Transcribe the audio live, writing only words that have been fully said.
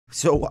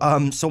So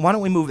why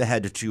don't we move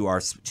ahead to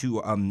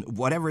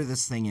whatever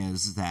this thing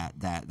is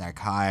that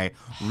Kai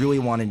really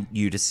wanted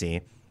you to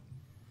see.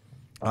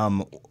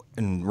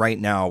 And right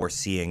now we're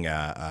seeing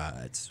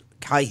it's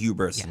Kai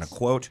Hubris in a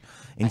quote.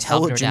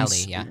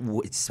 Intelligence,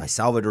 it's by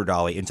Salvador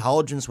Dali.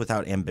 Intelligence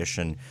without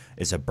ambition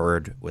is a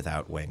bird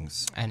without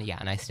wings. And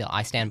I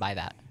stand by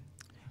that.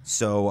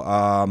 So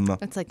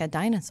it's like a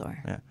dinosaur.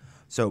 Yeah.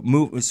 So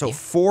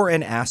for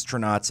an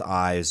astronaut's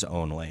eyes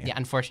only. Yeah,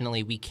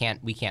 unfortunately we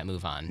can't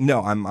move on.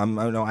 No,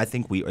 I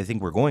think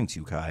we're going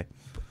to, Kai.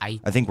 I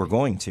think we're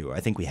going to.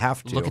 I think we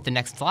have to. Look at the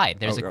next slide.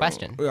 There's a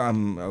question.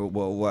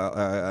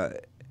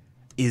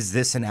 Is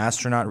this an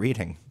astronaut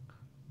reading?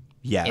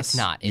 Yes. It's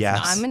not. Yes.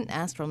 Not. I'm an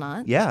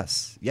astronaut.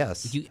 Yes.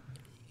 Yes.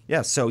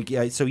 So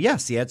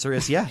yes. The answer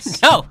is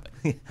yes. No.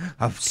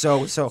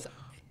 So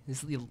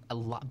this is a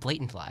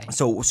blatant lie.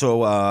 So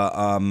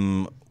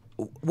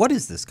what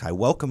is this, Kai?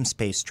 Welcome,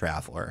 space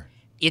traveler.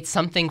 It's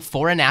something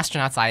for an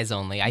astronaut's eyes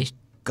only.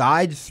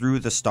 Guide through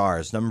the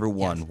stars. Number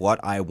one,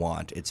 what I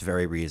want. It's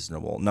very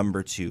reasonable.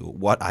 Number two,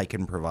 what I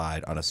can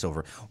provide on a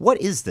silver.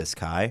 What is this,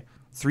 Kai?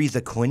 3,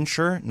 the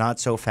clincher. Not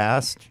so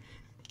fast.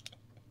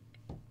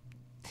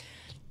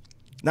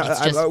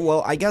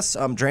 No, I guess,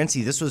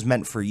 Drancy, this was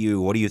meant for you.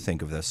 What do you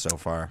think of this so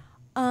far?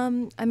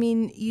 I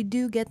mean, you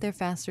do get there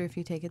faster if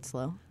you take it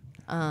slow.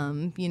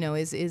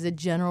 Is a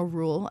general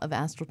rule of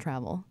astral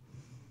travel.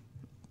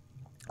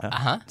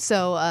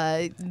 So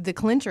the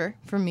clincher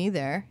for me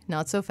there,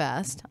 not so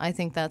fast. I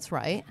think that's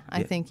right.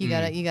 I think you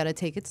gotta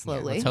take it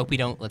slowly. Let's hope we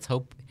don't. Let's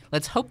hope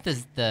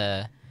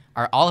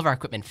all of our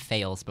equipment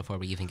fails before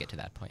we even get to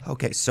that point.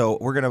 Okay, so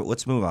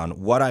let's move on.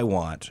 What I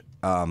want,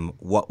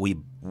 what we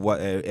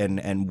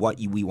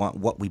want,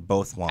 what we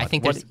both want. I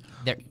think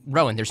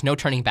Rowan, there's no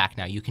turning back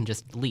now. You can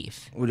just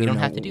leave. You don't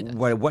have to do that.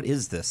 What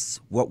is this?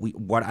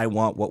 What I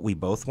want, what we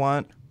both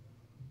want.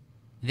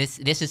 This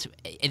is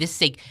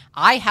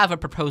I have a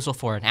proposal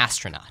for an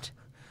astronaut.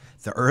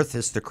 The Earth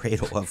is the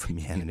cradle of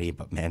humanity,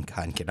 but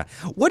mankind cannot.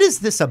 What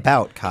is this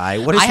about, Kai?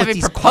 What is I have with a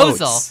these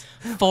proposal quotes?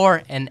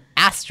 for an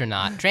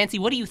astronaut. Drancy,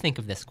 what do you think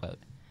of this quote?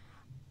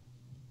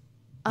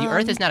 The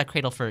Earth is not a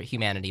cradle for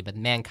humanity, but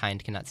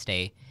mankind cannot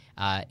stay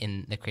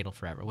in the cradle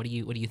forever. What do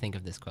you think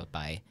of this quote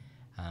by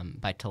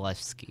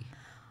Tulevsky?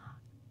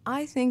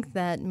 I think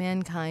that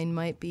mankind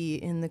might be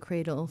in the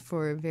cradle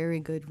for very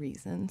good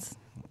reasons.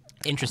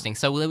 Interesting.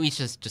 So let me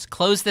just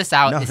close this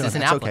out. This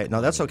isn't applicable. Okay.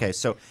 No, that's okay.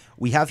 So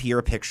we have here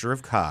a picture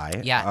of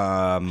Kai.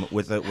 Yeah.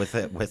 With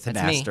an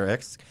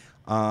asterisk.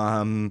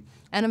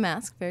 And a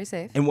mask, very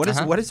safe. And what does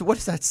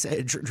that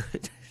say?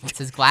 It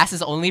says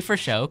glasses only for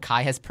show.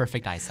 Kai has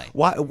perfect eyesight.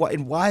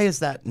 Why is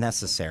that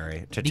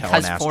necessary to tell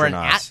an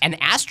astronaut? Because an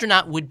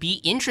astronaut would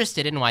be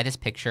interested in why this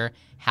picture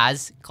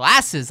has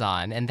glasses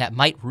on, and that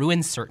might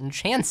ruin certain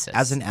chances.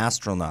 As an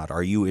astronaut,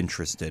 are you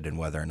interested in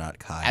whether or not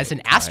Kai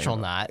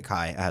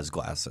has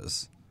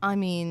glasses? I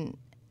mean,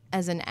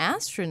 as an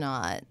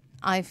astronaut,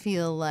 I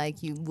feel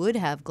like you would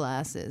have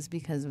glasses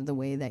because of the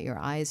way that your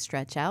eyes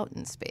stretch out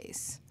in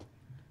space.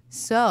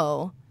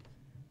 So,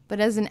 but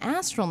as an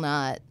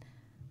astronaut,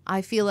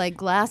 I feel like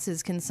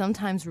glasses can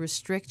sometimes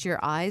restrict your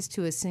eyes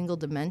to a single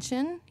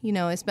dimension,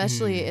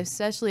 especially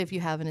if you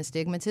have an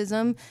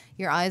astigmatism.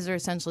 Your eyes are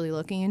essentially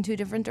looking in two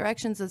different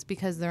directions. That's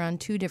because they're on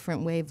two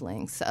different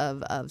wavelengths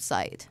of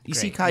sight. You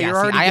see, Kai,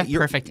 I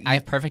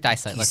have perfect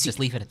eyesight. Let's just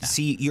leave it at that.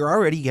 See, you're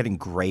already getting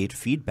great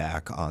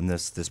feedback on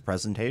this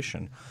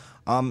presentation.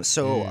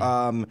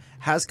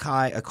 Has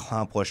Kai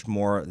accomplished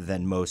more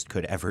than most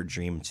could ever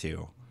dream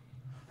to?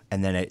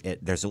 And then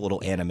there's a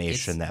little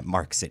animation that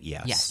marks it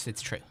yes. Yes,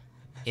 it's true.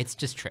 It's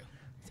just true.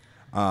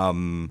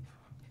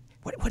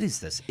 What is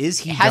this? Is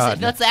he done?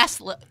 Let's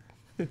ask.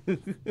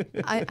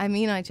 I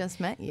mean, I just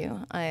met you.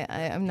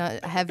 I'm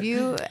not. Have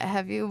you?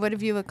 What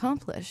have you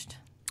accomplished?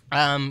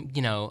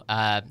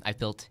 I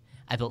built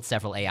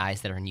several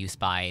AIs that are in use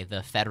by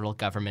the federal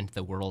government,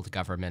 the world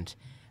government.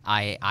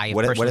 What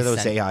do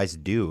those AIs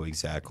do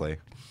exactly?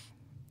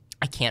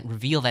 I can't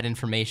reveal that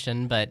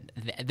information, but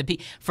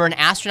for an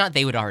astronaut,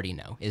 they would already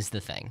know. Is the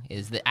thing?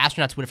 Is the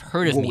astronauts would have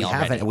heard of me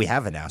already? We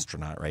have an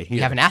astronaut right here.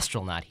 We have an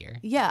astronaut here.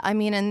 Yeah, I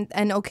mean,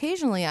 and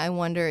occasionally I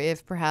wonder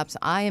if perhaps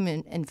I am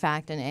in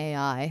fact an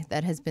AI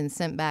that has been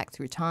sent back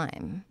through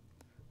time.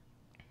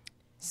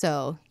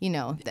 So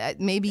that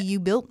maybe you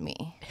built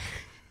me.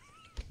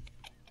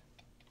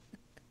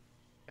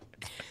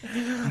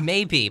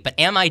 Maybe, but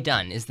am I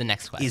done is the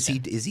next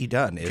question. Is he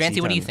done? Drancy,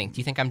 what do you think? Do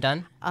you think I'm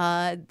done?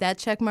 That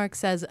check mark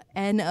says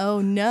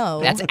no.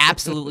 That's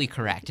absolutely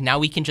correct. Now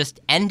we can just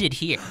end it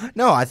here.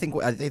 No, I think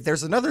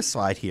there's another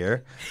slide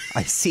here.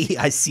 I see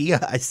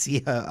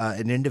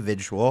an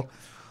individual.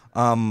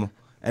 And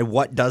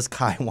what does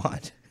Kai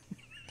want?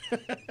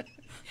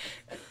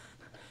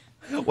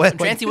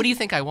 Drancy, what do you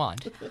think I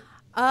want?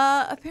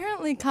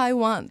 Apparently Kai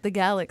want the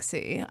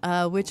galaxy,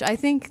 which I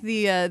think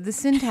the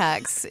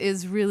syntax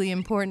is really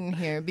important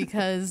here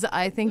because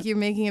I think you're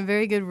making a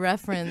very good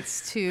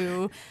reference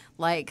to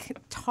like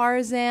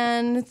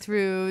Tarzan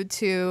through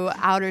to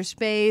outer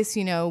space.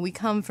 We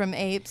come from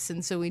apes,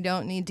 and so we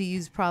don't need to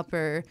use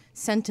proper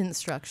sentence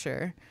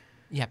structure.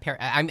 Yeah,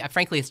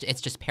 frankly,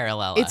 it's just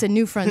parallel. It's a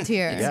new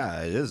frontier.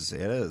 Yeah, it is.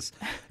 It is.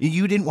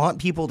 You didn't want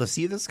people to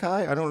see this,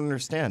 Kai? I don't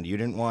understand. You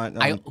didn't want.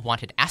 I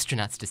wanted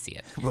astronauts to see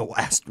it. Well,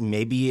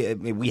 maybe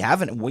we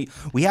haven't.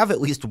 We have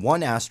at least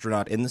one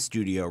astronaut in the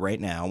studio right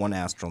now, one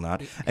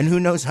astronaut, and who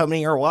knows how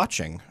many are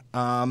watching.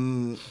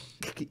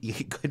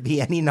 It could be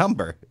any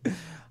number.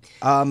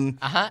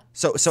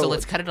 So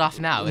let's cut it off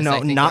now. No,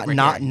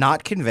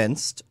 not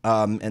convinced.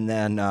 And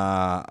then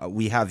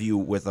we have you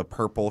with a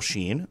purple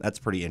sheen. That's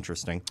pretty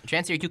interesting.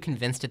 Drancy, are you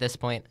convinced at this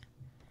point?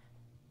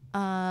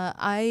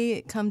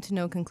 I come to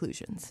no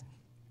conclusions.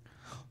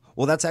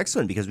 Well, that's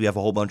excellent because we have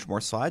a whole bunch more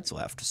slides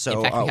left. So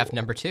in fact, we have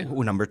number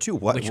 2. Number 2.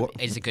 What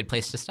is a good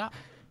place to stop.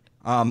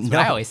 That's what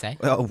I always say.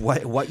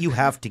 What you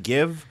have to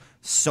give.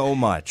 So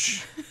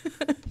much.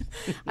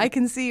 I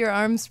can see your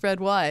arms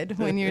spread wide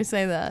when you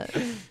say that.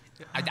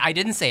 I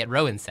didn't say it.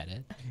 Rowan said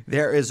it.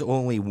 There is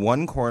only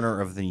one corner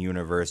of the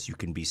universe you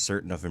can be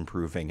certain of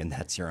improving, and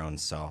that's your own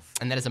self.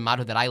 And that is a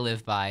motto that I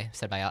live by,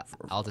 said by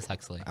Aldous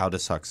Huxley.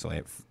 Aldous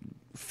Huxley,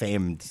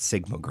 famed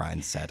Sigma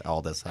grind set,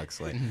 Aldous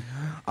Huxley.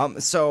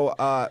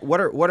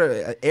 What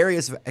are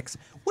areas of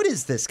what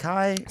is this,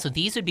 Kai? So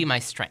these would be my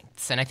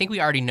strengths, and I think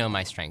we already know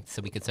my strengths,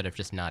 so we could sort of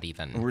just not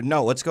even.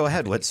 No, let's go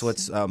ahead. Drancy,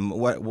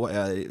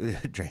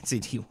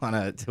 do you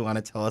want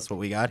to tell us what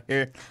we got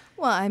here?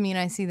 Well, I mean,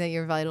 I see that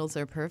your vitals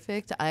are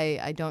perfect.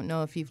 I don't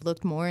know if you've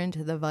looked more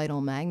into the vital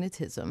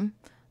magnetism.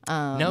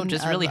 No,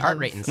 just really heart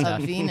rate and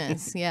stuff. Of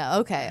Venus, yeah.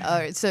 Okay, all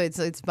right. So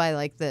it's by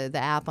like the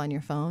app on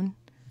your phone.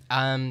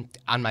 On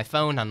my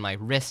phone, on my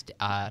wrist,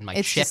 on my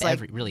It's chip, just like,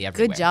 really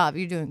everywhere. Good job,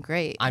 you're doing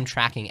great. I'm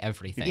tracking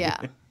everything. Yeah.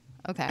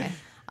 Okay.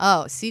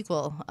 Oh,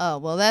 SQL. Oh,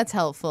 well, that's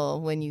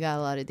helpful when you got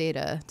a lot of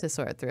data to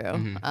sort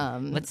through. I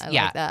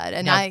like that.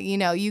 And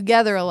now, you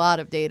gather a lot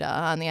of data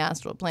on the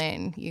astral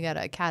plane. You got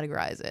to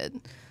categorize it.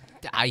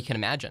 I can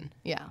imagine.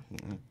 Yeah.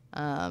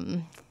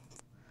 And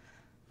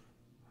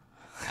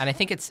I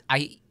think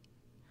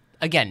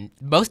again,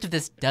 most of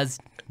this does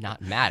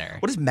not matter.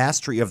 What does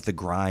mastery of the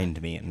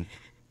grind mean?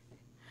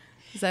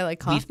 Is that like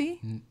coffee?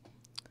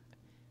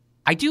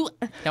 I do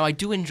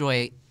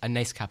enjoy a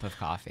nice cup of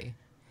coffee.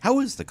 How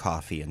is the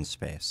coffee in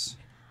space?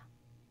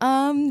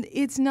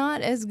 It's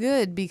not as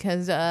good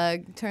because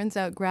turns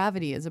out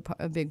gravity is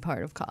a big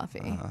part of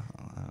coffee.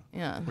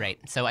 Yeah. Right.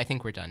 So I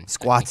think we're done.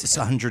 Squats. It's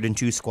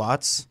 102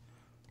 squats.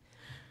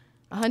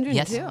 102.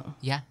 Yes.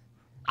 Yeah.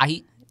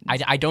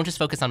 I don't just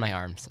focus on my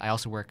arms. I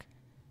also work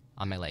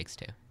on my legs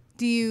too.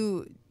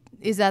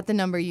 Is that the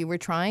number you were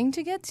trying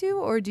to get to,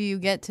 or do you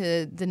get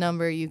to the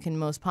number you can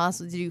most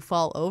possibly? Do you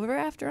fall over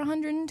after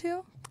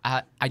 102?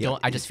 I don't.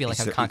 I just feel like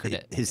I've conquered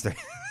it. Is there?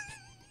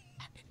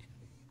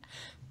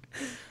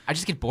 I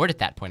just get bored at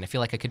that point. I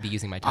feel like I could be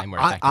using my time more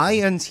effectively.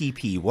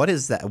 INTP. What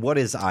is that? What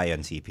is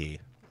INTP?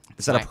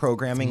 Is that a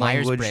programming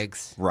language?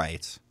 Myers-Briggs. Right.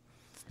 It's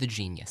the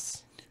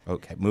genius.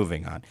 Okay,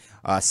 moving on.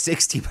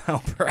 60 mile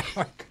per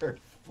hour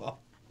curveball.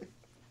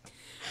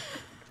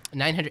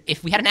 900.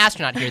 If we had an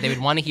astronaut here, they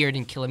would want to hear it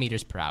in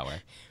kilometers per hour,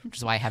 which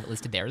is why I have it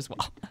listed there as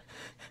well.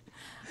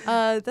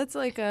 That's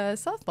like a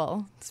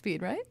softball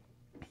speed, right?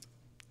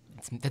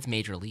 That's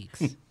major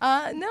leagues.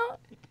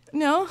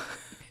 No.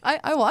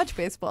 I watch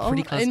baseball.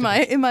 Pretty close in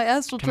my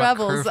astral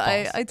travels.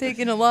 I take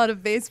in a lot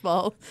of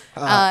baseball.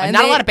 And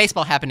not a lot of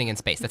baseball happening in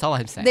space. That's all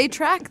I'm saying. They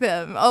track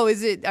them. Oh,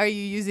 are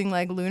you using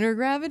like lunar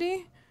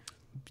gravity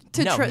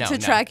to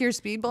track your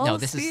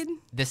speedball speed?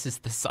 This is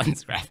the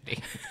sun's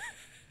gravity.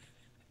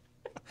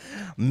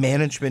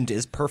 Management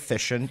is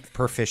proficient.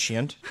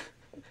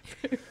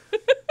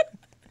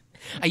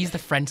 I use the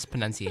French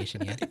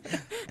pronunciation here.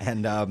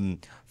 And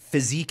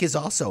physique is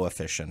also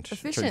efficient.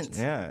 Efficient.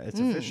 Yeah, it's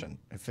efficient.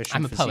 Efficient.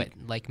 I'm a physique. poet,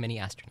 like many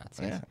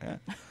astronauts. Yes. Yeah.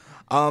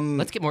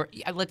 Let's get more.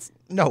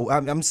 No,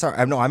 I'm sorry.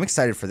 I'm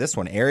excited for this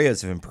one.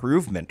 Areas of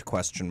improvement? ?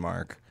 What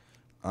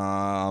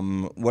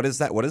is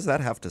that? What does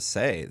that have to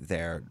say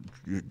there,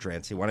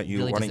 Drancy? Why don't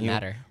you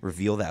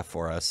reveal that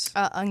for us?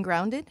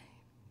 Ungrounded.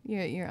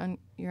 You're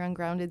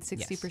ungrounded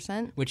 60%.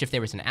 Yes. Which, if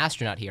there was an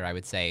astronaut here, I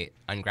would say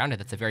ungrounded.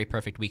 That's a very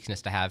perfect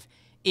weakness to have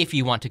if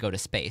you want to go to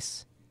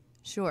space.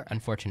 Sure.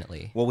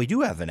 Unfortunately. Well, we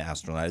do have an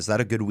astronaut. Is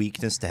that a good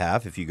weakness to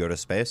have if you go to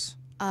space?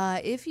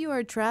 If you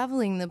are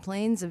traveling the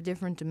planes of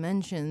different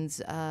dimensions,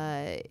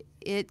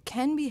 it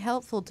can be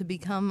helpful to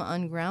become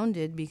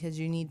ungrounded because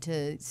you need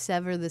to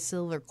sever the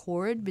silver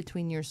cord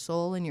between your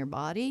soul and your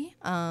body.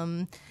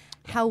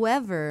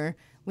 However,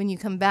 when you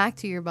come back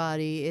to your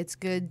body, it's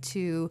good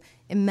to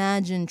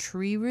imagine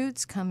tree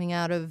roots coming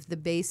out of the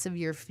base of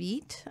your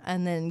feet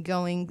and then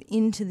going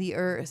into the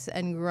earth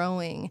and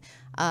growing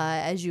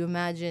as you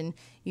imagine,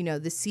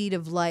 the seed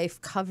of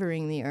life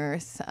covering the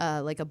earth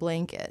like a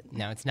blanket.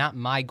 Now, it's not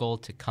my goal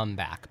to come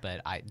back,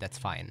 but that's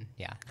fine.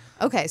 Yeah.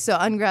 Okay, so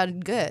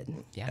ungrounded,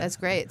 good. Yeah. That's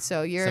great.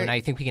 So now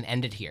I think we can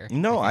end it here.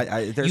 No,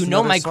 there's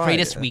my slide.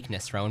 Greatest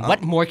weakness, Rowan.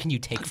 What more can you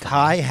take from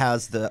Kai me?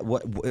 has the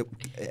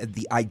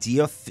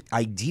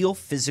ideal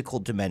physical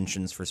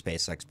dimensions for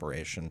space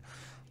exploration.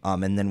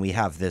 And then we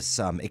have this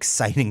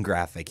exciting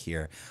graphic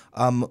here.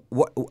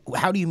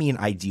 How do you mean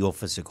ideal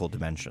physical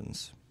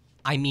dimensions?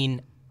 I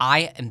mean,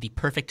 I am the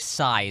perfect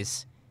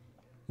size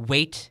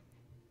weight,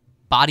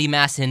 body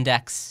mass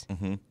index,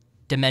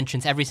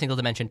 dimensions, every single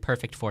dimension,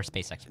 perfect for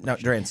space exploration. Now,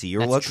 Drancy,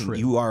 you're That's looking.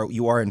 true.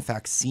 You are in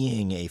fact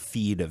seeing a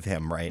feed of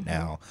him right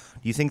now.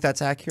 Do you think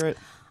that's accurate?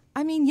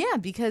 I mean, yeah,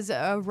 because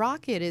a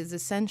rocket is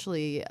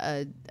essentially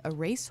a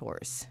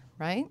racehorse,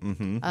 right?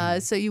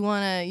 So you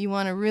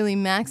wanna really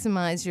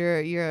maximize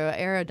your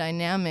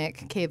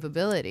aerodynamic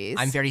capabilities.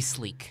 I'm very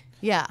sleek.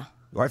 Yeah.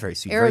 You are very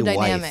sweet. Very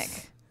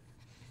Aerodynamic.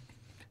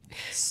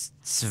 lithe,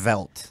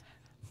 svelte.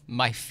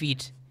 My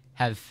feet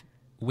have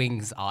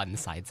wings on the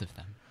sides of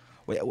them.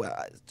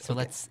 So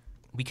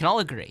we can all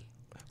agree.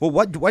 Well,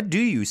 what do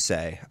you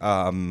say,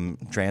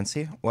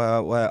 Drancy?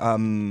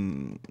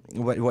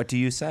 What do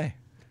you say?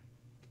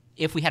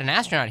 If we had an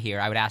astronaut here,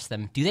 I would ask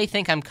them, do they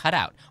think I'm cut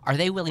out? Are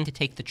they willing to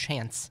take the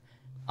chance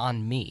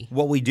on me?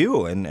 Well, we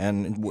do,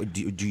 and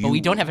do you? But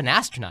we don't have an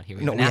astronaut here.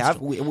 No, we have.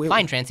 We,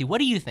 Fine, Drancy, what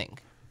do you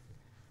think?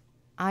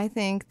 I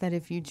think that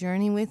if you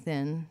journey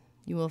within,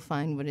 you will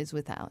find what is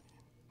without.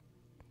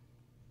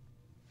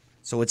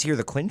 So let's hear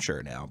the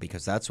clincher now,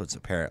 because that's what's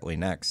apparently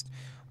next.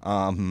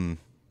 What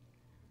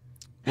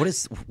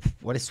is?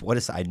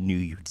 I knew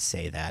you'd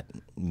say that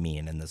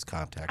mean in this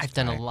context. I've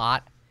done a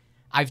lot.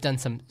 I've done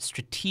some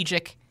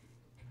strategic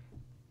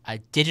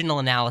digital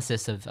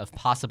analysis of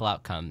possible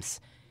outcomes,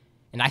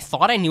 and I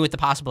thought I knew what the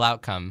possible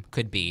outcome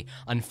could be.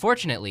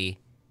 Unfortunately,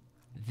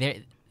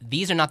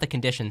 these are not the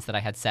conditions that I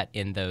had set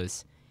in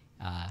those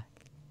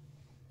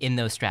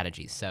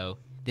strategies. So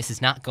this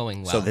is not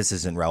going well. So this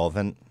isn't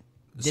relevant.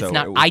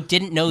 I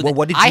didn't know that.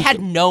 What did I you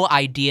had no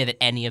idea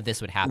that any of this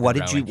would happen. What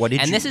did you?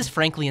 And this is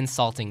frankly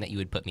insulting that you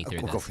would put me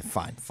through this. Okay,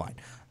 fine.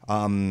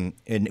 And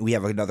we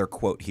have another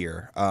quote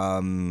here.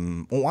 Well,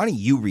 why don't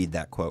you read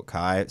that quote,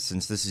 Kai?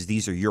 Since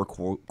these are your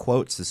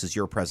quotes, this is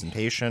your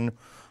presentation.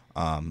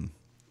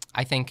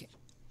 I think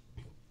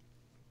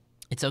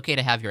it's okay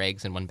to have your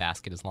eggs in one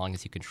basket as long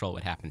as you control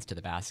what happens to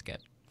the basket.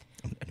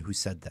 And who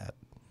said that?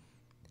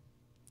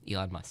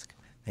 Elon Musk.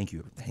 Thank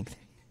you.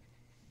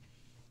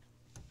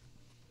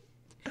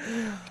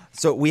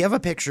 So we have a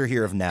picture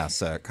here of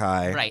NASA,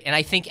 Kai. Right, and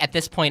I think at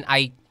this point,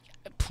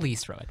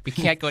 please throw it. We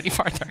can't go any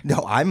farther.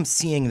 No, I'm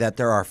seeing that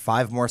there are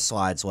 5 more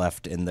slides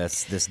left in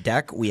this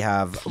deck. We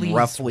have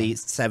roughly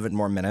 7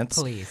 more minutes.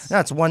 Please.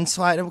 That's one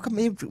slide.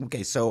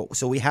 Okay, so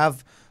we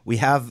have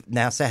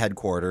NASA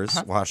headquarters,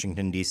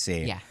 Washington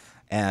D.C. Yeah.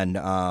 And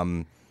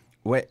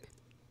what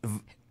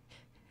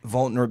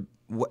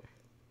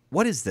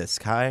is this,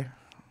 Kai?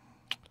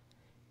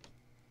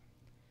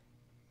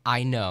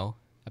 I know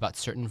about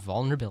certain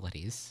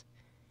vulnerabilities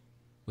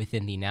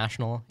within the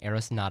National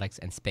Aeronautics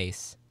and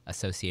Space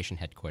Association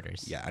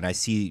headquarters. Yeah, and I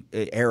see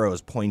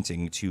arrows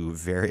pointing to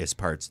various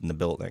parts in the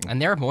building.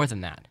 And there are more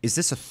than that. Is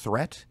this a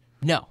threat?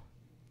 No.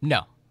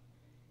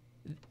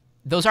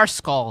 Those are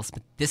skulls,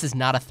 but this is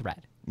not a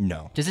threat.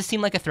 No. Does this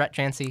seem like a threat,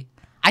 Drancy?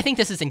 I think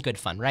this isn't good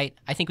fun, right?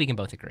 I think we can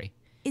both agree.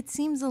 It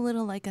seems a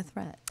little like a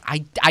threat.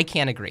 I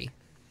can't agree.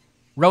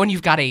 Rowan,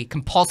 you've got a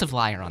compulsive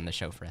liar on the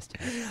show for us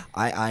today.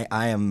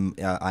 I am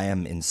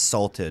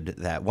insulted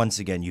that once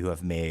again you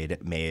have made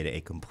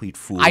a complete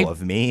fool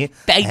of me.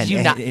 Beg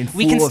you not.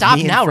 We can stop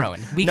now,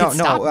 Rowan. We can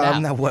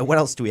stop now. What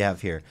else do we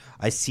have here?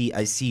 I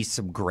see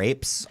some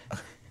grapes.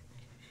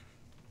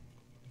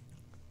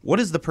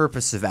 What is the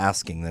purpose of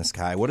asking this,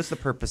 Kai? What is the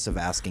purpose of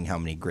asking how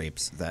many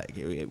grapes that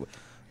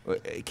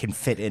can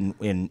fit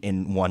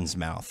in one's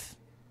mouth?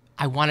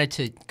 I wanted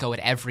to go at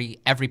every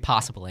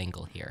possible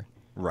angle here.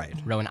 Right.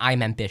 Rowan,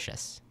 I'm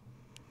ambitious.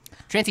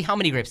 Drancy, how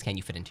many grapes can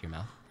you fit into your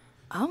mouth?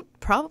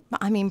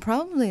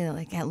 Probably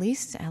like at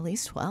least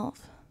 12.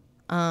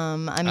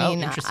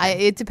 Interesting.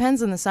 It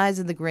depends on the size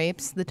of the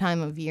grapes, the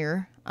time of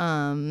year.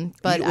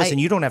 But listen,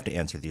 you don't have to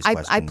answer these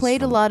questions. I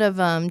played a lot of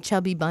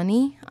Chubby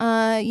Bunny,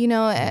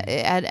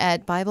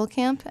 at Bible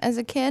camp as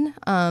a kid,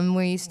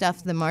 where you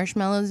stuff the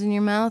marshmallows in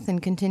your mouth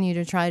and continue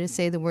to try to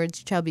say the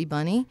words Chubby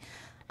Bunny.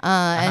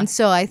 And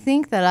so I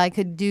think that I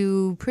could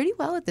do pretty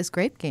well at this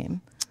grape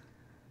game.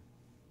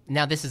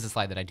 Now this is a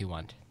slide that I do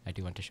want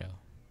to show.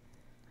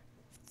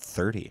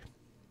 30.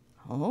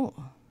 Oh.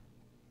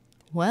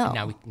 Well.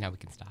 Now we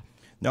can stop.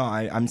 No,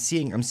 I'm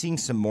seeing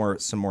some more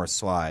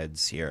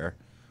slides here.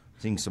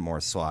 Seeing some more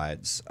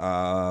slides.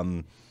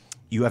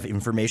 You have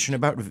information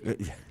about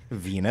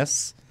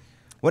Venus.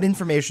 What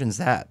information is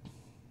that?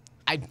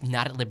 I'm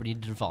not at liberty to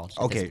divulge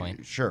at this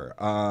point. Okay, sure.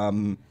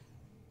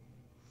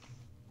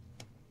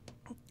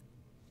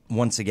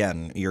 Once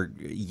again, your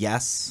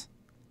yes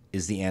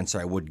is the answer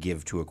I would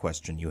give to a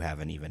question you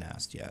haven't even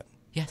asked yet.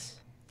 Yes.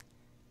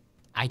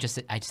 I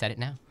said it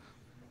now.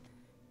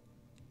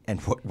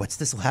 And what's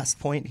this last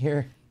point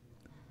here?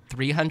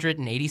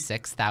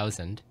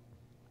 386,000,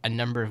 a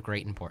number of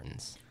great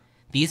importance.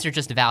 These are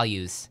just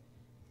values.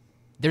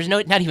 There's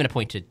not even a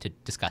point to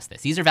discuss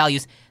this. These are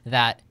values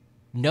that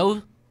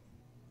no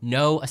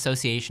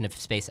association of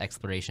space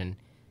exploration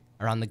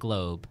around the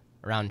globe,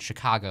 around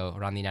Chicago,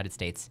 around the United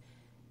States,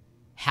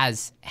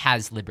 has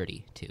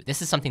liberty to.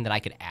 This is something that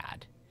I could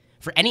add.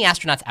 For any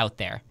astronauts out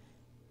there,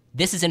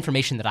 this is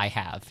information that I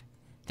have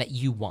that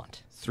you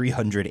want.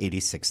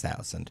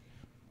 386,000.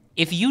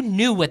 If you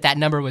knew what that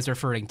number was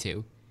referring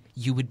to,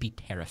 you would be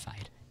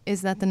terrified.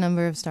 Is that the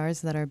number of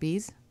stars that are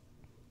bees?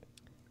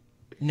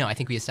 No, I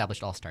think we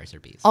established all stars are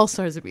bees. All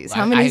stars are bees.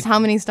 Well, How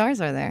many stars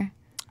are there?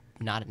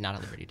 Not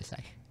at liberty to say.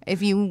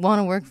 If you want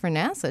to work for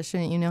NASA,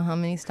 shouldn't you know how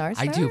many stars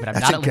I there do, are? but I'm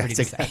not at liberty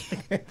to say.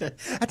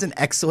 That's an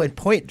excellent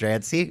point,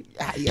 Drancy.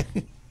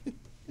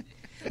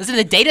 Listen,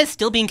 the data is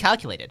still being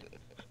calculated.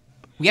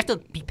 We have to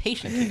be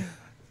patient here.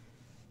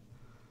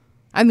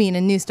 I mean,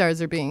 and new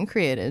stars are being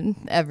created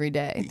every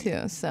day,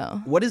 too,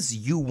 so. What does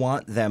 "you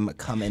want them,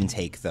 come and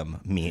take them"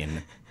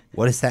 mean?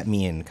 What does that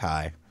mean,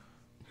 Kai,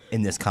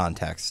 in this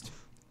context?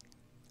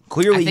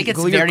 Clearly, I think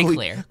it's very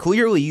clear.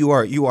 Clearly, you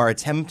are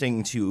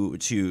attempting to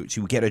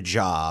get a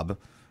job.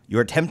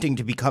 You're attempting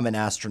to become an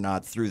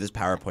astronaut through this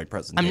PowerPoint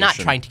presentation. I'm not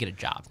trying to get a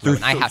job. Through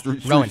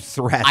Rowan,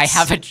 threats. I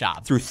have a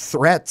job. Through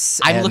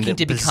threats I'm and looking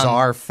to become-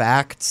 bizarre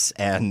facts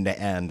and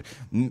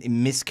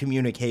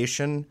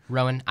miscommunication.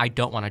 Rowan, I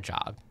don't want a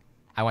job.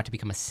 I want to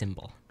become a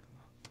symbol.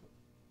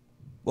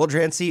 Well,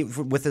 Drancy,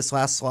 with this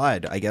last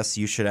slide, I guess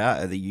you should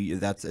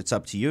it's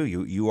up to you.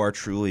 You are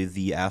truly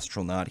the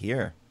astronaut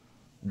here.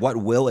 What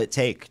will it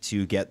take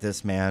to get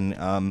this man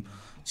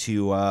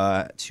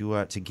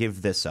to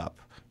give this up?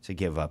 To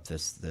give up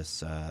this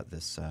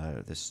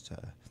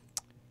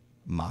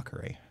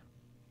mockery.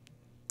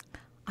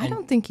 I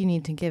don't think you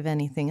need to give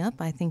anything up.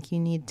 I think you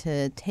need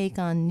to take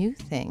on new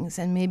things.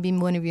 And maybe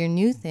one of your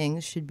new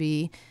things should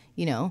be,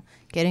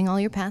 getting all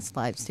your past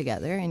lives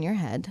together in your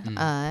head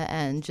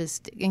and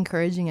just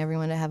encouraging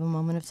everyone to have a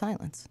moment of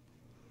silence.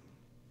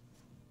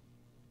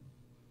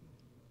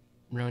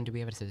 Rowan, do we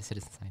have a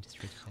citizen scientist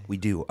for today? We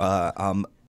do.